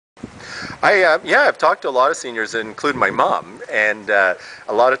Yeah, I've talked to a lot of seniors, including my mom, and a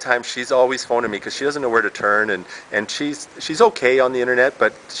lot of times she's always phoning me because she doesn't know where to turn, and she's okay on the internet,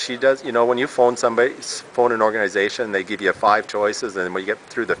 but she does. You know, when you phone an organization, they give you 5 choices, and when you get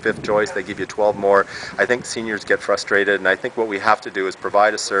through the 5th choice, they give you 12 more. I think seniors get frustrated, and I think what we have to do is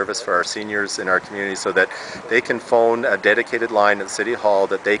provide a service for our seniors in our community so that they can phone a dedicated line at City Hall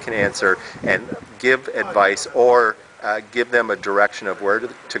that they can answer and give advice or give them a direction of where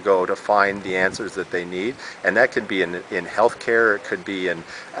to go to find the answers that they need, and that could be in healthcare. It could be in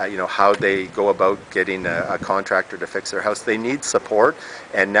how they go about getting a contractor to fix their house. They need support,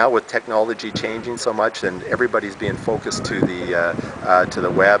 and now with technology changing so much and everybody's being focused to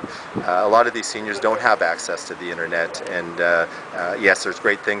the web, a lot of these seniors don't have access to the internet. And yes, there's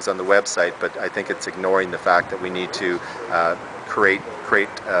great things on the website, but I think it's ignoring the fact that we need to create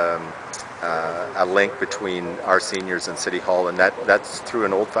a link between our seniors and City Hall, and that's through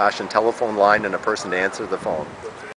an old-fashioned telephone line and a person to answer the phone.